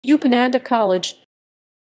Upananda College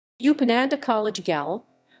Galle,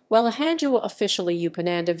 Walahanduwa, officially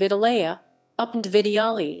Upananda Vidalaya, Upananda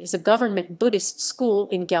Vidalaya, is a government Buddhist school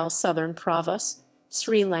in Galle Southern Provence,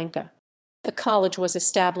 Sri Lanka. The college was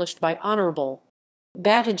established by Honorable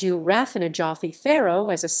Bataduwe Rathanajothi Thero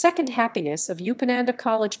as a second happiness of Upananda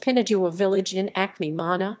College pinnaduwa village in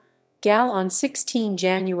akmeemana, Galle on 16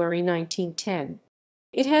 January 1910.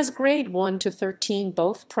 It has grade 1 to 13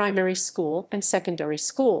 both primary school and secondary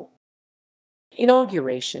school.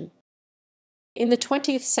 Inauguration. In the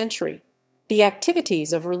 20th century, the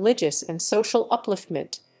activities of religious and social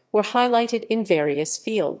upliftment were highlighted in various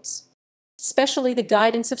fields. Especially the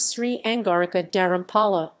guidance of Sri Angarika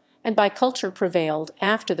Dharampala and biculture prevailed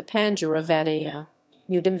after the Pandura Vadaya,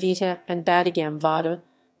 Udamvita and Badigam Vada.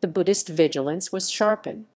 The Buddhist vigilance was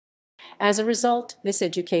sharpened. As a result, this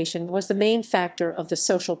education was the main factor of the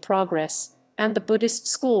social progress, and the Buddhist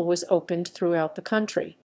school was opened throughout the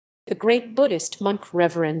country. The great Buddhist monk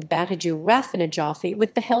Reverend Bataduwe Rathanajothi,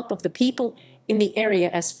 with the help of the people in the area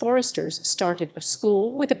as foresters, started a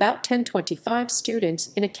school with about 1025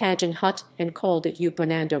 students in a Kajan hut and called it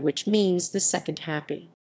Upananda, which means the second happy.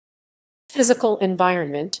 Physical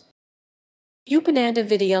environment. Upananda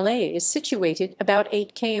Vidalaya is situated about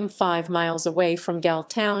 8 km 5 miles away from Galle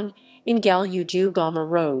town in Galle Gama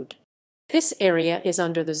Road. This area is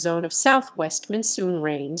under the zone of southwest monsoon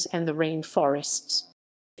rains and the rain forests.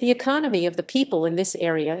 The economy of the people in this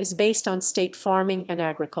area is based on state farming and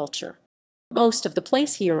agriculture. Most of the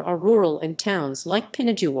place here are rural, and towns like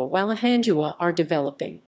Pinnaduwa, Walahanduwa are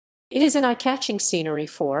developing. It is an eye-catching scenery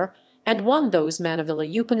for, and one those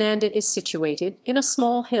Manavilla. Upananda is situated in a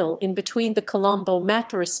small hill in between the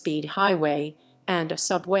Colombo-Matara speed highway and a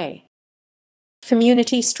subway.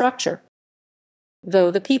 Community structure. Though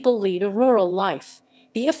the people lead a rural life,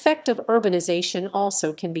 the effect of urbanization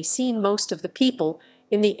also can be seen. Most of the people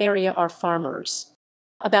in the area are farmers.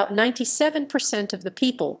 About 97% of the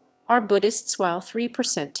people are Buddhists, while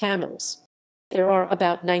 3% Tamils. There are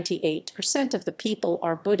about 98% of the people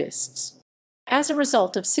are Buddhists. As a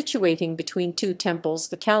result of situating between two temples,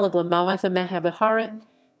 the Kalagla Mawatha Mahabharata,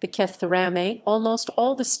 the Ketharame, almost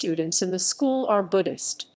all the students in the school are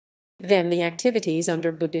Buddhist. Then the activities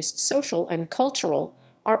under Buddhist social and cultural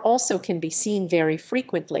are also can be seen very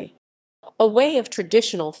frequently. A way of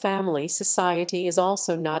traditional family society is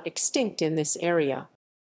also not extinct in this area.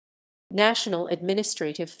 National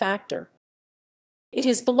administrative factor. It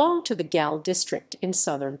has belonged to the Galle district in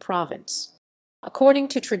Southern Provence. According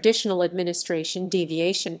to traditional administration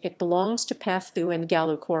deviation, it belongs to Pathu and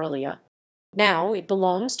Galle Coralia. Now it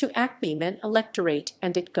belongs to Akmeemana electorate,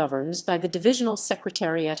 and it governs by the divisional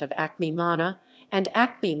secretariat of akmeemana and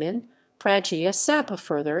Akmeeman Prajya Sabha.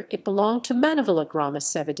 Further, it belonged to Manavilla Grama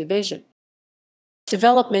Seva division.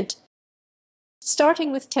 Development.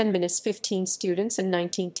 Starting with 10-15 students in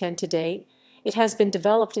 1910 today, it has been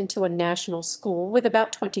developed into a national school with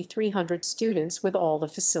about 2,300 students with all the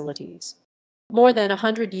facilities. More than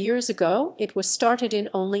 100 years ago, it was started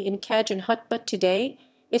only in Kajan hut, but today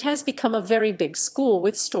it has become a very big school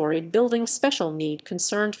with storied buildings, special need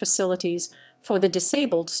concerned facilities for the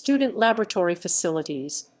disabled, student laboratory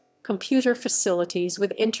facilities, computer facilities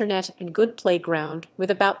with internet, and good playground with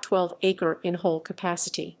about 12-acre in whole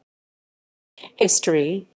capacity.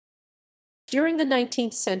 History. During the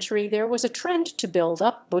 19th century, there was a trend to build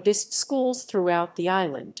up Buddhist schools throughout the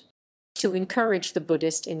island. To encourage the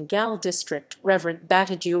Buddhist in Galle district, Reverend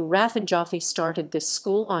Bataduwe Rathanajothi started this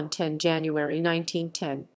school on 10 January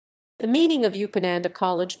 1910. The meaning of Upananda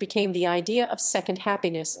College became the idea of second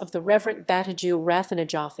happiness of the Reverend Bataduwe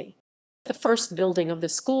Rathanajothi. The first building of the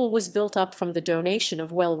school was built up from the donation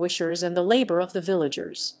of well-wishers and the labor of the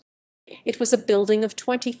villagers. It was a building of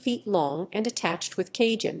 20 feet long and attached with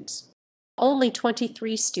cajuns. Only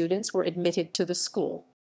 23 students were admitted to the school.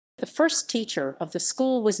 The first teacher of the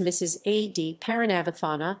school was Mrs. A. D.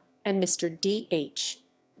 Paranavathana, and Mr. D. H.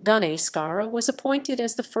 Ganeskara was appointed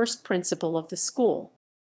as the first principal of the school.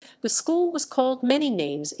 The school was called many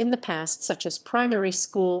names in the past, such as primary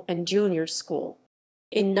school and junior school.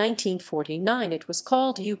 In 1949 it was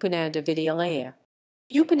called Upananda Vidalaya.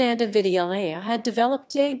 Upananda Vidalaya had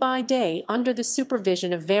developed day by day under the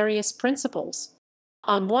supervision of various principals.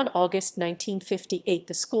 On 1 August 1958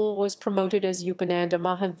 the school was promoted as Upananda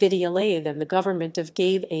Mahavidyalaya. Then the government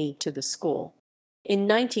gave aid to the school. In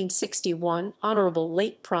 1961, Honorable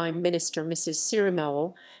late Prime Minister Mrs.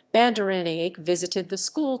 Sirimao Bandaranaike visited the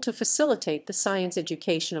school to facilitate the science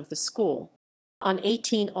education of the school. On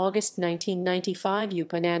 18 August 1995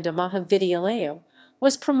 Upananda Mahavidyalaya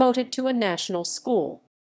was promoted to a national school.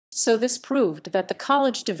 So this proved that the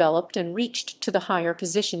college developed and reached to the higher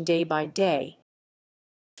position day by day.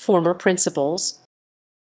 Former principals: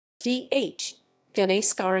 D.H.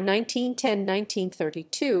 Ganeskara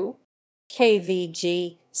 1910-1932,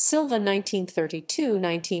 K.V.G. Silva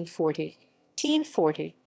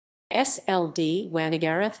 1932-1940, S.L.D.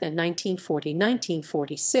 Wanigarathan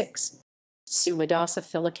 1940-1946, Sumadasa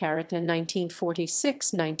Thilakarathan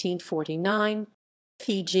 1946-1949,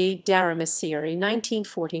 P.G. Daramasiri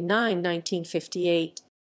 1949-1958,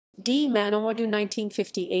 D. Manawadu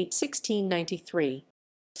 1958-1693,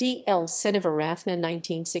 D. L. Senivarathna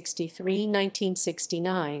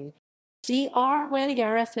 1963-1969, D. R.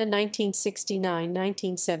 Wanigaratna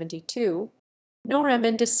 1969-1972,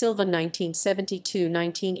 Noraman de Silva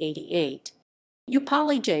 1972-1988,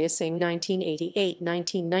 Upali Jayasinghe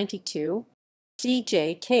 1988-1992,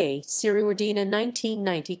 D.J.K. Siriwardena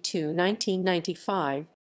 1992-1995,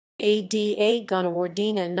 A.D.A.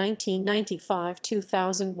 Gunawardena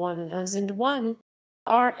 1995-2001,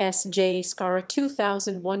 R.S.J. Skara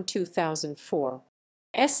 2001-2004,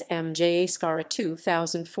 S.M.J. Skara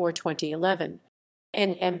 2004-2011,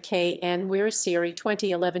 N.M.K.N. Weerasiri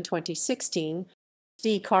 2011-2016,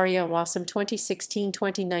 D. Karyawasam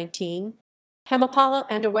 2016-2019, Hemapala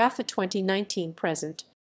and Awatha 2019-present,